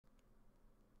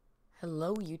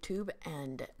Hello YouTube,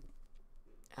 and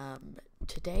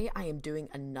today I am doing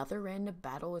another random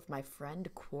battle with my friend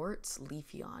Quartz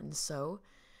Leafeon. So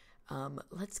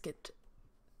let's get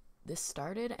this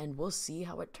started and we'll see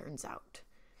how it turns out.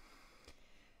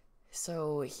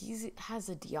 So he has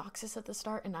a Deoxys at the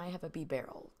start and I have a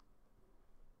B-Barrel.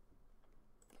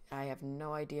 I have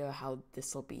no idea how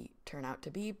this will turn out to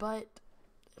be, but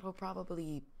it'll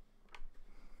probably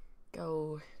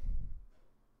it'll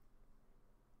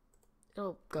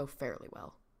go fairly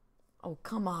well. Oh,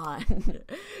 come on.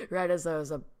 Right as I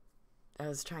was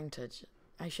trying to,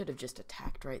 I should have just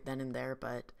attacked right then and there,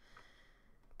 but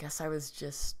guess I was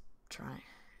just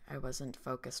I wasn't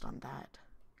focused on that.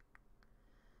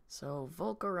 So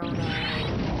Volcarona,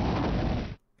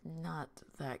 not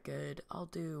that good. I'll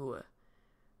do,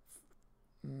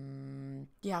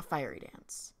 yeah, Fiery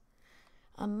Dance.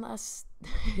 Unless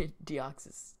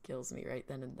Deoxys kills me right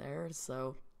then and there,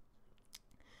 so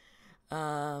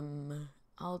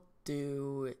I'll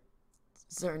do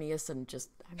Xerneas and I'm just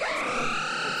gonna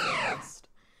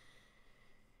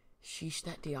Sheesh,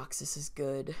 that Deoxys is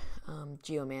good.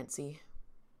 Geomancy.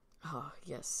 Oh,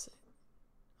 yes.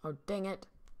 Oh, dang it.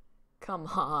 Come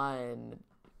on.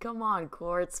 Come on,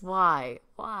 Quartz. Why?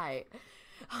 Why?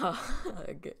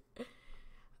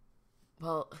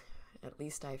 Well, at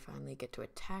least I finally get to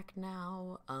attack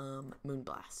now.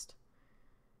 Moonblast.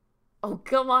 Oh,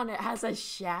 come on, it has a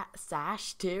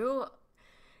sash too?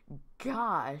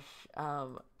 Gosh.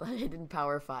 Hidden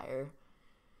Power Fire.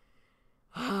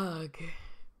 Ugh.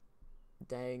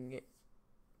 Dang.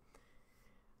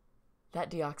 That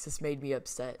Deoxys made me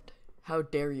upset. How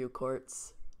dare you,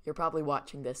 Quartz? You're probably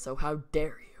watching this, so how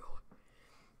dare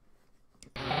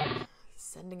you?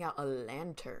 Sending out a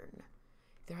Lantern.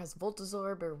 Either has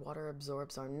Voltazorb or Water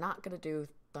Absorb, so I'm not gonna do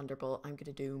Thunderbolt. I'm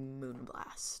gonna do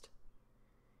Moonblast.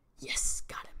 Yes,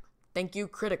 got him. Thank you,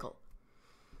 critical.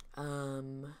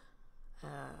 Wonder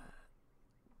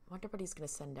what he's gonna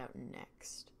send out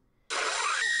next.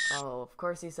 Oh, of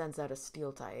course he sends out a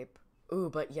Steel type.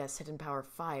 Ooh, but yes, Hidden Power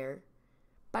Fire.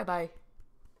 Bye-bye.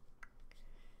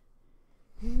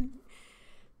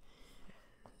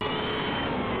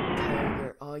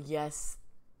 Kyogre. Oh, yes.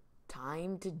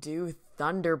 Time to do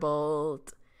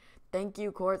Thunderbolt. Thank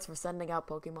you, Quartz, for sending out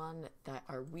Pokemon that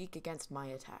are weak against my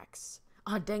attacks.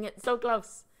 Oh, dang it. So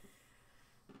close.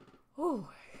 Ooh.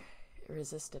 It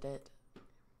resisted it.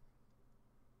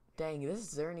 Dang,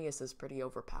 this Xerneas is pretty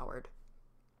overpowered.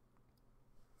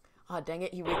 Oh, dang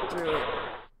it. He withdrew it.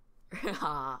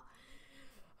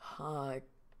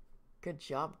 Good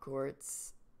job,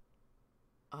 Quartz.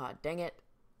 Dang it.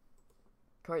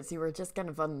 Quartz, you were just kind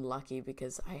of unlucky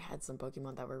because I had some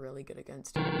Pokemon that were really good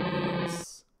against you.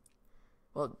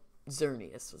 Well,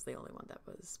 Xerneas was the only one that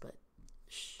was, but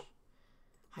shh.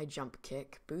 High Jump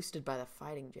Kick, boosted by the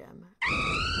Fighting Gem.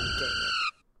 Dang it.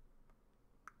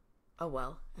 Oh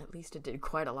well, at least it did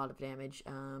quite a lot of damage.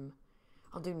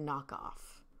 I'll do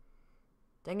Knockoff.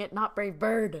 Dang it, not Brave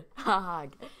Bird! Haha.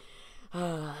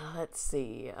 Let's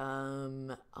see.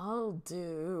 I'll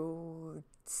do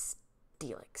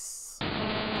Steelix.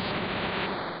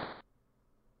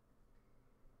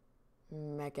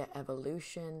 Mega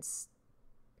Evolutions.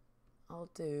 I'll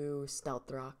do Stealth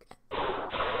Rock.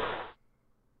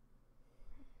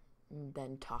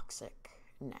 Then Toxic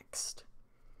next.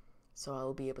 So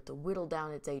I'll be able to whittle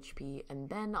down its HP, and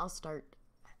then I'll start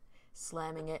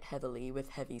slamming it heavily with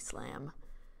Heavy Slam.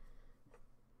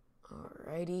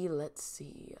 Alrighty, let's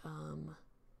see.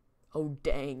 Oh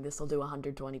dang, this'll do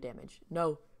 120 damage.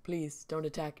 No, please, don't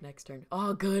attack next turn.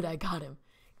 Oh good, I got him.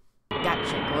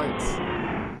 Gotcha, Quartz.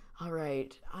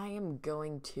 Alright, I am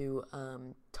going to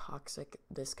Toxic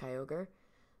this Kyogre.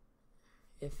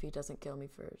 If he doesn't kill me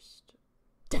first.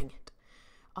 Dang it.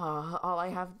 All I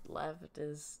have left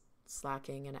is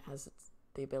Slacking, and it has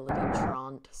the ability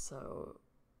Traunt, so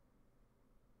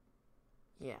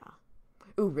yeah.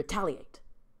 Ooh, Retaliate.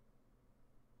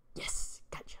 Yes,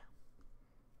 gotcha.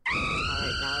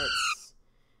 Alright, now it's...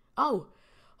 Oh!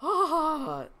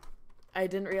 I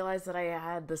didn't realize that I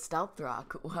had the Stealth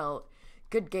Rock. Well,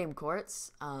 good game,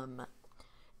 Quartz.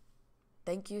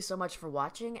 Thank you so much for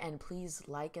watching, and please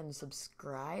like and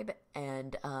subscribe,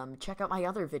 and check out my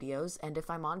other videos. And if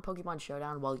I'm on Pokemon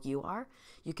Showdown while you are,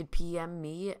 you could PM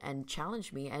me and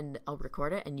challenge me, and I'll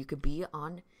record it, and you could be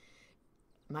on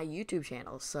my YouTube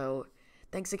channel. So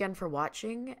thanks again for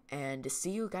watching, and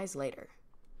see you guys later.